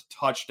first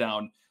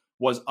touchdown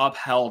was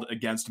upheld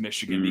against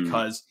Michigan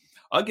because,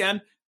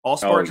 again, all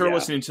Spartans are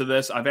listening to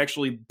this. I've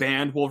actually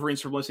banned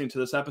Wolverines from listening to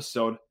this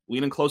episode.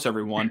 Lean in close,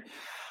 everyone.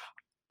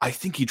 I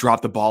think he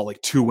dropped the ball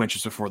like 2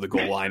 inches before the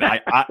goal line.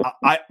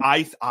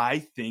 I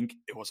think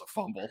it was a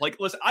fumble. Like,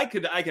 listen, I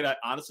could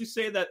honestly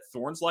say that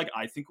Thorne's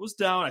I think was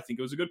down. I think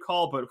it was a good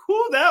call, but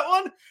that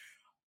one?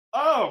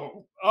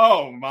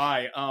 Oh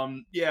my.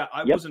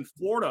 I was in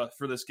Florida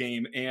for this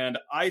game, and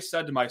I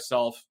said to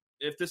myself,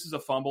 if this is a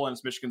fumble and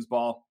it's Michigan's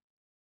ball,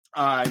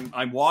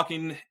 I'm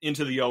walking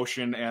into the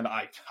ocean, and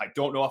I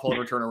don't know if I'll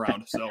ever turn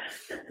around. So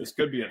this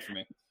could be it for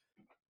me.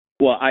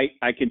 Well, I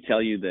can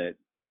tell you that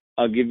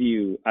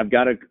I've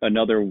got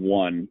another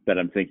one that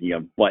I'm thinking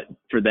of, but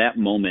for that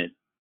moment,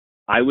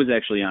 I was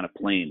actually on a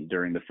plane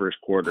during the first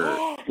quarter,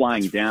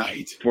 flying down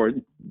to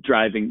Florida,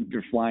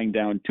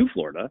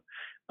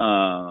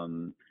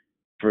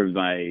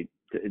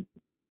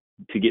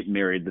 to get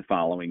married the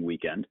following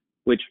weekend,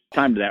 which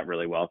timed that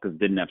really well because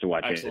didn't have to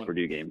watch any of the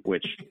Purdue game,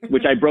 which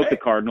I broke the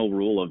cardinal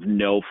rule of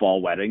no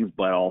fall weddings,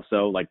 but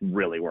also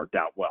really worked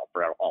out well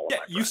for all of my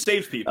friends. You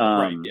saved people,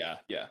 right?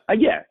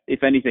 Yeah.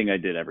 If anything, I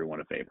did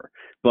everyone a favor.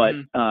 But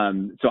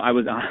so I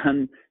was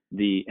on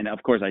and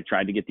of course I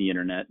tried to get the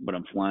internet, but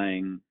I'm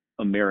flying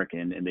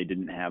American and they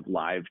didn't have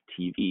live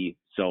TV.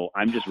 So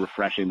I'm just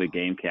refreshing the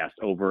Gamecast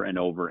over and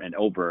over and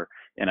over.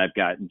 And I've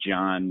got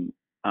John,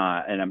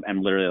 and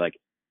I'm literally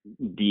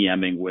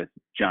DMing with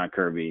John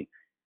Kirby.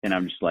 And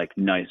I'm just like,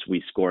 nice,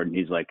 we scored. And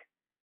he's like,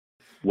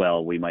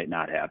 well, we might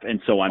not have. And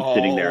so I'm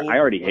sitting there. I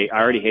already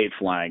hate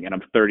flying, and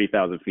I'm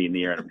 30,000 feet in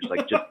the air. And I'm just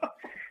like,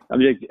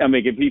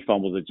 if he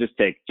fumbles it, just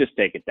take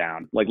it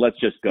down. Let's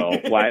just go.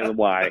 Why?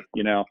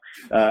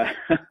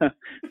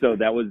 So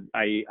that was,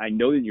 I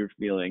know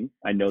that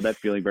I know that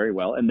feeling very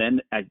well. And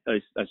then I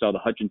saw the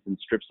Hutchinson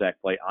strip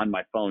sack play on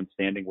my phone,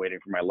 standing, waiting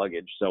for my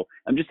luggage. So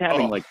I'm just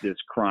having this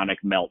chronic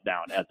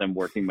meltdown as I'm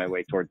working my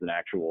way towards an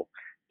actual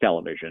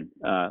television.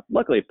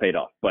 Luckily it paid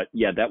off, but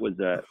yeah, that was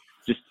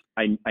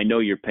I know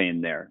your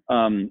pain there.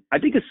 I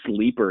think a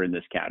sleeper in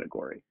this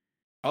category,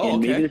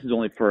 maybe this is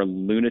only for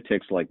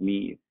lunatics like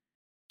me,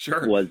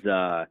 was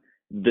the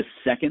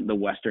second the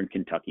Western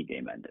Kentucky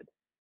game ended.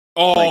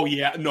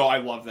 I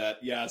love that.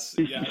 Yes.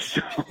 So yes.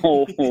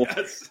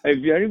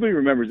 If anybody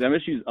remembers,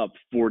 MSU's up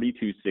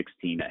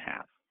 42-16 at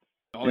half,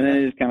 and then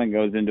it just kind of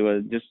goes into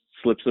just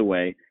slips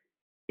away.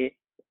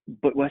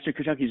 But Western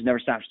Kentucky's never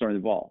stopped throwing the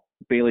ball.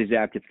 Bailey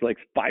Zapp gets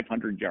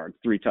 500 yards,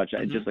 3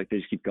 touchdowns. Just they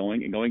just keep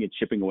going and going and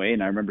chipping away.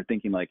 And I remember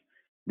thinking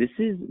this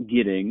is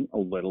getting a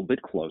little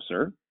bit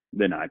closer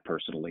than I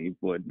personally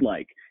would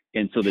like.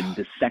 And so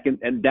the second,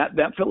 and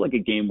that felt like a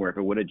game where if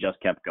it would have just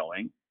kept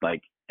going,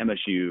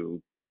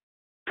 MSU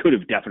could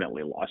have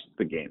definitely lost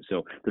the game.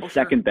 So the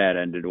second that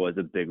ended was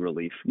a big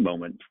relief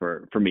moment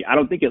for me. I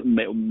don't think it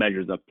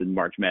measures up to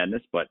March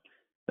Madness, but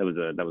that was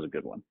a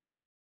good one.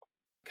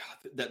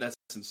 God, that's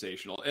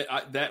sensational.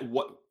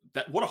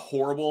 What a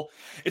horrible.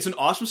 It's an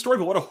awesome story,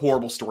 but what a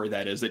horrible story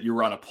that is. That you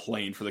were on a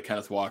plane for the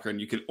Kenneth Walker, and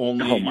you could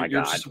only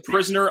you're just a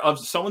prisoner of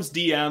someone's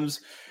DMs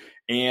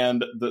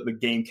and the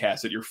game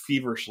cast that you're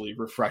feverishly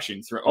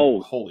refreshing through.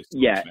 Holy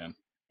smokes, man!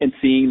 And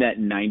seeing that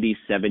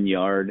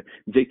 97-yard,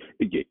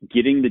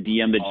 getting the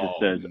DM that just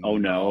says, "Oh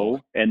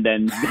no," and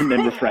then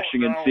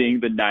refreshing and seeing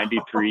the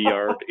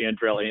 93-yard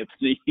Andrell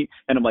Anthony,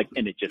 and I'm like,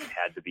 and it just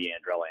had to be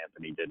Andrell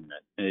Anthony, didn't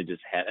it? And it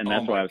just had, and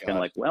that's why I was kind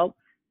of like, well,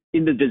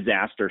 in the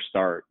disaster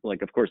start,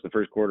 like, of course, the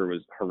first quarter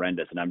was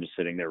horrendous, and I'm just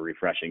sitting there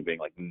refreshing, being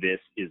like,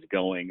 this is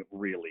going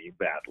really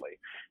badly.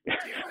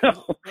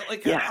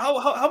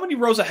 How many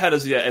rows ahead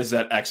is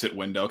that exit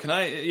window? Can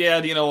I?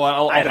 Yeah, you know what?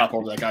 I'll hop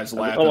over that guy's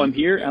lap. Oh, I'm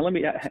here. Let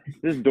me.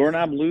 This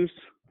doorknob loose.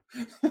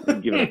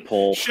 Give it a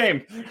pull.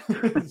 Shame.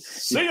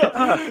 See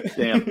ya.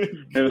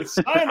 Damn.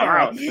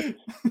 Sayonara.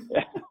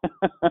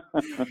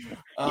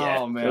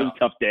 Oh man, it was a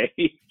tough day.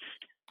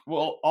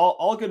 Well,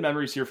 all good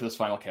memories here for this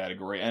final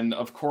category. And,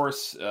 of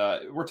course,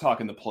 we're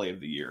talking the play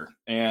of the year.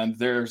 And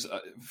there's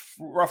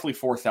roughly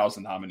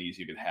 4,000 nominees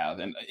you could have.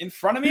 And in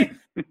front of me,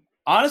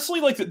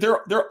 honestly, like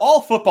they're all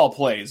football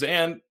plays.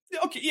 And,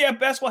 okay, yeah,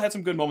 basketball had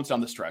some good moments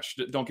down the stretch.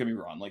 Don't get me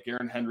wrong. Like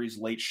Aaron Henry's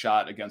late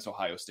shot against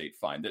Ohio State,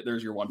 fine.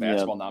 There's your one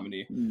basketball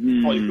nominee.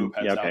 All you hoop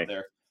heads out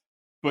there.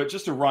 But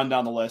just to run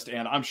down the list,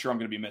 and I'm sure I'm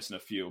going to be missing a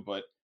few,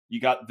 but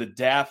you got the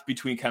DAF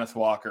between Kenneth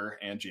Walker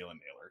and Jalen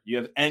Naylor. You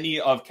have any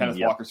of Kenneth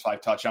Walker's 5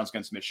 touchdowns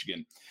against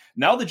Michigan.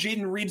 Now the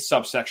Jaden Reed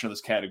subsection of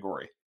this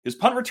category. His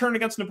punt return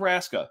against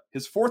Nebraska.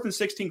 His 4th and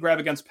 16 grab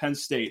against Penn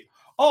State.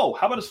 Oh,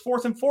 how about his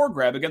 4th and 4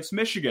 grab against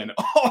Michigan?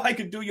 Oh, I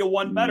could do you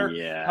one better.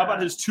 Yeah. How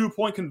about his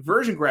 2-point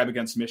conversion grab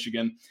against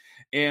Michigan?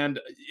 And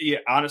yeah,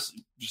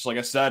 honestly, just like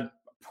I said,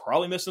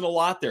 probably missing a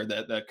lot there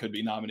that could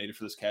be nominated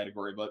for this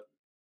category. But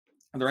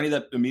are there any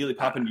that immediately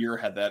pop into your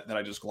head that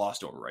I just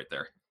glossed over right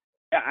there?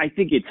 I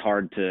think it's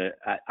hard to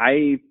 –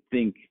 I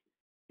think –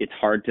 it's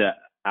hard to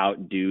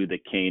outdo the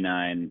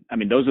K9. I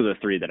mean, those are the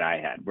 3 that I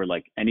had, where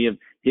like any of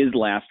his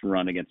last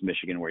run against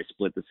Michigan where he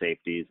split the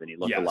safeties and he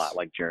looked a lot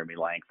like Jeremy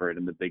Langford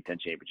in the Big Ten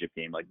championship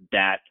game. Like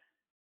that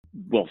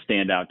will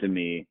stand out to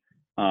me.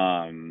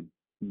 Him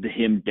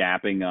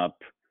dapping up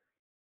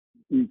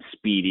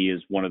Speedy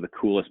is one of the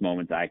coolest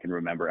moments I can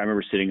remember. I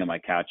remember sitting on my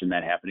couch and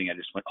that happening. I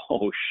just went,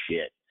 oh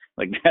shit.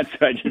 Like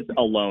I just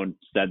alone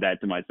said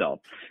that to myself.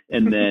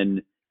 And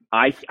then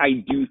I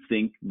do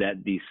think that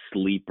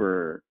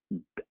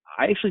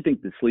I actually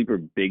think the sleeper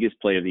biggest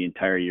play of the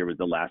entire year was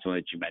the last one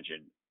that you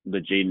mentioned, the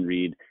Jaden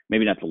Reed,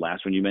 maybe not the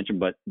last one you mentioned,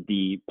 but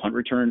the punt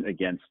return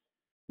against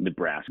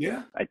Nebraska.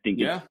 Yeah. I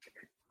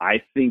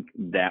think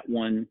that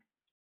one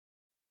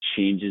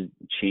changed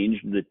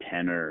the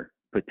tenor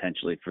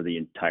potentially for the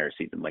entire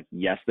season. Like,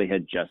 yes, they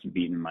had just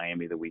beaten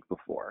Miami the week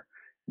before,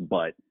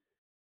 but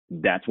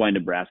that's why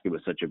Nebraska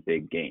was such a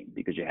big game,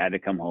 because you had to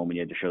come home and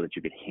you had to show that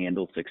you could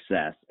handle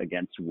success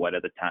against what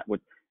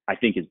I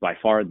think is by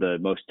far the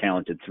most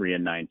talented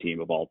 3-9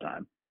 team of all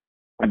time.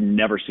 I've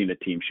never seen a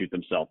team shoot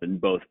themselves in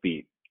both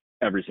feet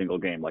every single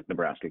game like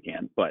Nebraska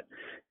can, but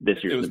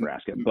this year's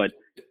Nebraska. But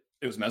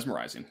it was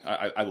mesmerizing.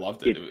 I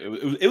loved it.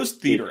 It was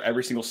theater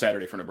every single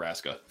Saturday for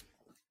Nebraska.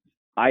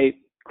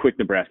 Quick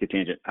Nebraska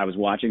tangent. I was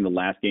watching the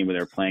last game where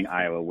they were playing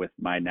Iowa with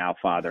my now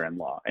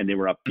father-in-law, and they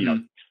were up,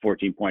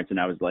 14 points, and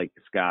I was like,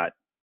 Scott,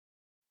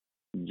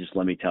 just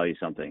let me tell you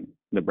something.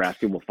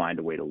 Nebraska will find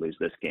a way to lose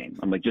this game.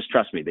 I'm like, just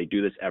trust me. They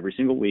do this every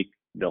single week.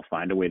 They'll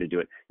find a way to do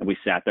it. And we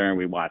sat there and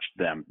we watched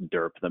them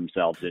derp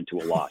themselves into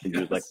a loss. And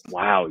he was like,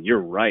 wow, you're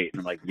right.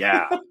 And I'm like,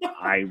 yeah,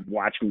 I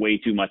watch way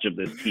too much of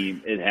this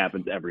team. It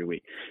happens every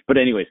week. But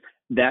anyways,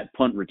 that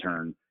punt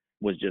return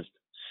was just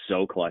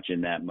so clutch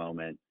in that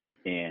moment.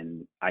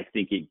 And I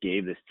think it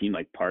gave this team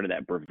like part of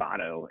that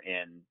bravado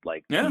and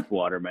like deep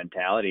water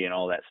mentality and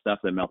all that stuff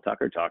that Mel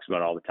Tucker talks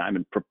about all the time,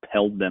 and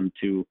propelled them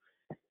to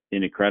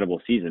an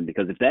incredible season.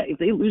 Because if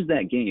they lose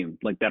that game,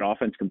 like that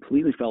offense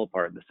completely fell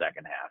apart in the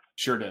second half.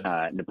 Sure did.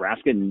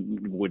 Nebraska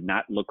would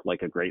not look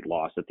like a great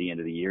loss at the end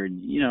of the year.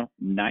 And,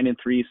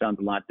 9-3 sounds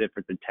a lot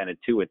different than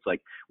 10-2. It's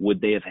like,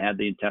 would they have had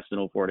the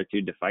intestinal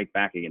fortitude to fight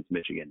back against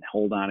Michigan,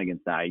 hold on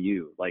against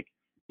IU? Like,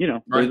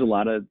 there's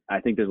I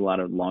think there's a lot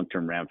of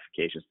long-term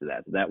ramifications to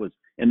that. So that was,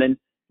 and then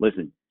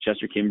listen,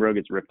 Chester Kimbrough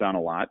gets ripped on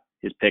a lot.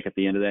 His pick at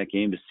the end of that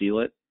game to seal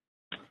it,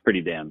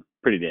 pretty damn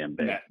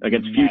big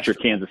against future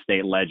Kansas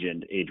State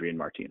legend Adrian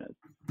Martinez.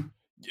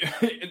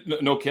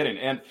 No kidding.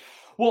 And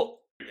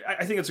well,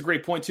 I think it's a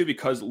great point too,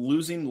 because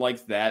losing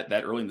like that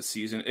early in the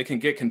season, it can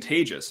get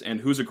contagious. And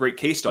who's a great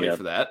case study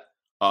for that?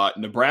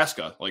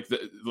 Nebraska. Like,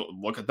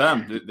 look at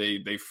them.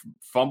 They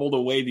fumbled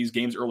away these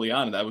games early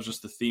on, and that was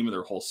just the theme of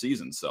their whole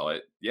season. So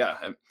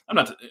I'm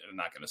not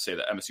going to say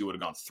that MSU would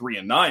have gone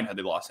 3-9 had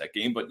they lost that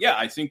game, but yeah,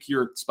 I think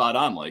you're spot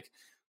on. Like,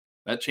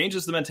 that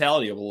changes the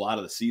mentality of a lot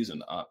of the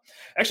season.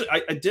 Actually,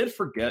 I did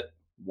forget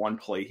one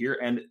play here,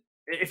 and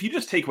if you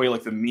just take away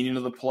like the meaning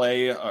of the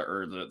play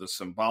or the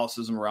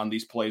symbolicism around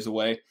these plays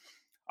away,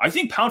 I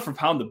think pound for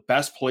pound the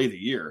best play of the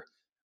year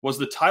was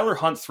the Tyler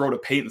Hunt throw to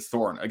Peyton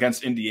Thorne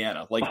against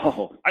Indiana. Like,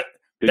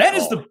 that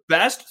is the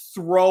best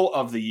throw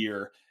of the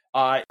year.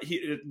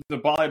 The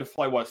ball had to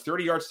fly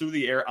 30 yards through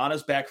the air on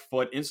his back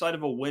foot inside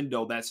of a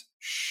window that's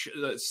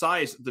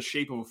size the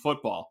shape of a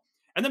football,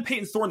 and then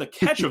Peyton Thorne, the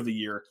catch of the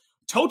year,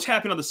 toe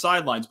tapping on the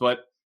sidelines.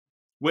 But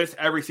with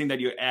everything that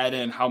you add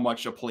in, how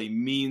much a play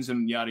means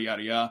and yada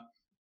yada yada,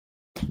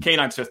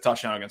 K9's fifth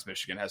touchdown against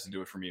Michigan has to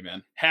do it for me,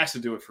 man. Has to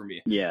do it for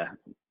me. Yeah.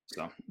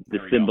 So the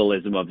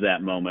symbolism of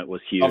that moment was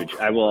huge.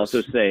 I will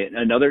also say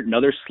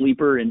another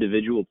sleeper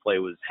individual play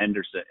was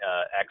Henderson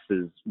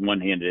X's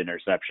one-handed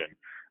interception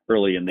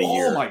early in the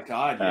year. Oh my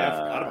God! Yeah, I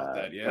forgot about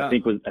that. Yeah,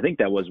 I think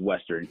that was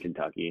Western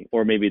Kentucky,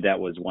 or maybe that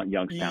was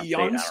Youngstown.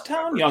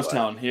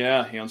 Youngstown.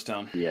 Yeah,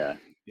 Youngstown. Yeah.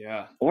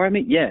 Or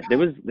that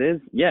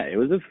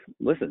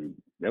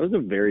was a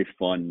very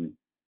fun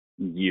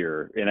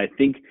year, and I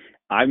think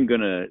I'm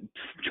gonna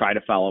try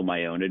to follow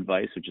my own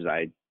advice, which is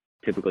I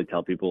typically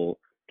tell people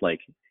like,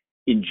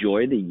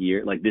 enjoy the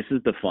year. Like, this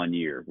is the fun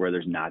year where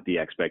there's not the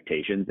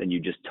expectations and you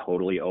just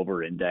totally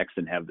over-index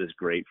and have this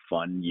great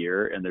fun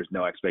year and there's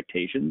no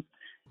expectations.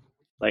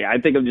 Like, I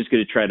think I'm just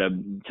going to try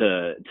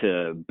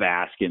to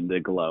bask in the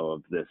glow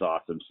of this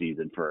awesome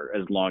season for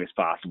as long as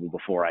possible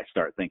before I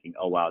start thinking,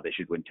 oh wow, they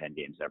should win 10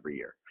 games every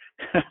year.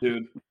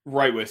 Dude,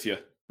 right with you.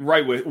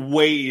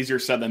 Way easier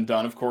said than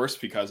done, of course,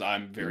 because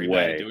I'm very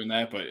bad at doing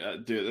that.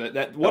 But dude,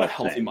 what a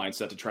healthy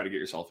mindset to try to get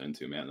yourself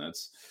into, man.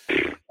 That's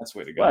the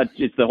way to go. Well,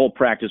 it's the whole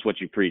practice what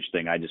you preach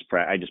thing. I just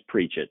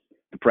preach it.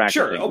 The practice.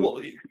 Sure. Thing, oh,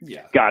 well,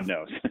 yeah. God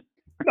knows.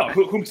 No,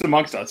 whom's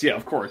amongst us? Yeah,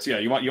 of course. Yeah,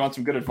 you want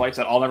some good advice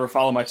that I'll never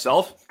follow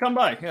myself? Come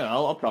by. Yeah,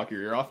 I'll talk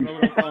your ear off. No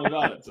problem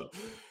about it. So,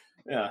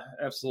 yeah,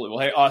 absolutely.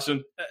 Well, hey,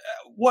 Austin,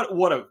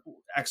 what a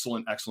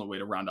excellent way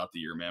to round out the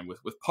year, man.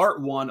 With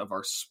part one of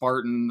our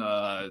Spartan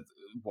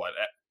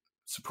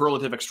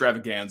Superlative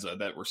Extravaganza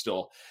that we're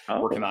still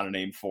working on a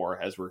name for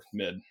as we're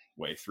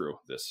midway through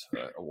this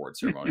award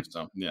ceremony.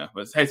 So yeah,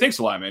 but hey, thanks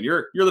a lot, man.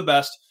 You're the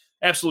best.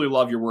 Absolutely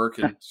love your work,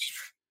 and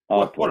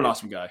what an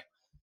awesome guy.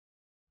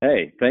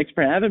 Hey, thanks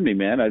for having me,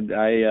 man.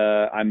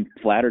 I'm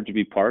flattered to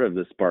be part of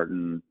the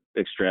Spartan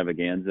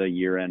Extravaganza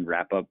year-end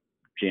wrap-up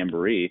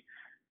jamboree.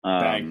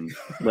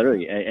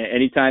 Literally,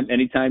 anytime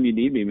you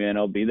need me, man,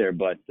 I'll be there.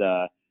 But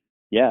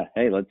yeah,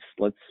 hey,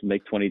 let's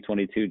make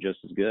 2022 just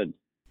as good.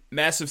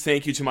 Massive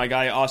thank you to my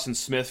guy, Austin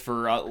Smith,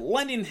 for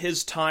lending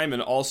his time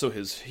and also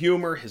his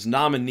humor, his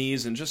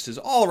nominees, and just his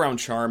all-around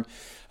charm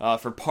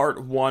for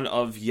part one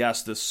of,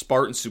 the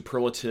Spartan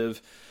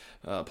Superlative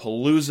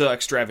Palooza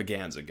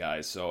Extravaganza,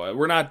 guys. So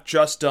we're not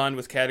just done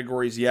with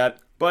categories yet,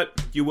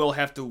 but you will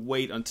have to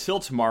wait until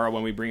tomorrow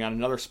when we bring on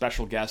another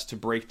special guest to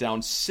break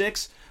down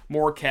 6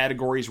 more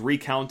categories,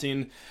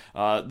 recounting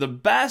the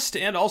best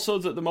and also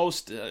the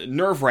most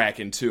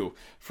nerve-wracking, too,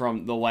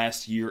 from the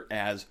last year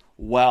as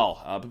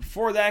well. But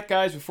before that,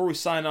 guys, before we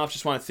sign off,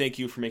 just want to thank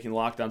you for making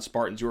Locked On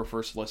Spartans your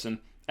first listen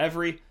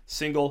every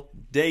single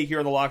day here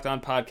on the Locked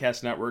On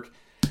Podcast Network.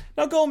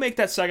 Now go make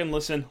that second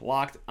listen,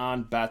 Locked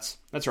On Bets.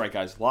 That's right,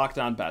 guys, Locked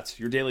On Bets,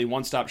 your daily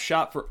one-stop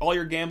shop for all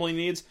your gambling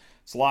needs.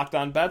 It's Locked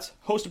On Bets,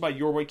 hosted by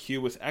your boy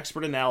Q with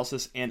expert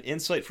analysis and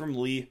insight from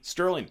Lee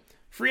Sterling.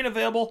 Free and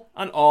available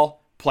on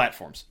all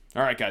platforms.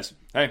 All right, guys.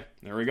 Hey,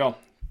 there we go.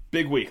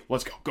 Big week.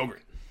 Let's go. Go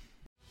Green.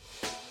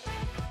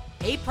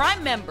 Hey,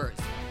 Prime members,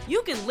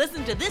 you can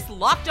listen to this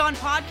Locked On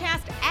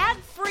podcast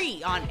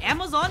ad-free on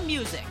Amazon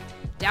Music.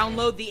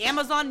 Download the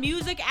Amazon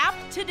Music app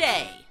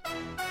today.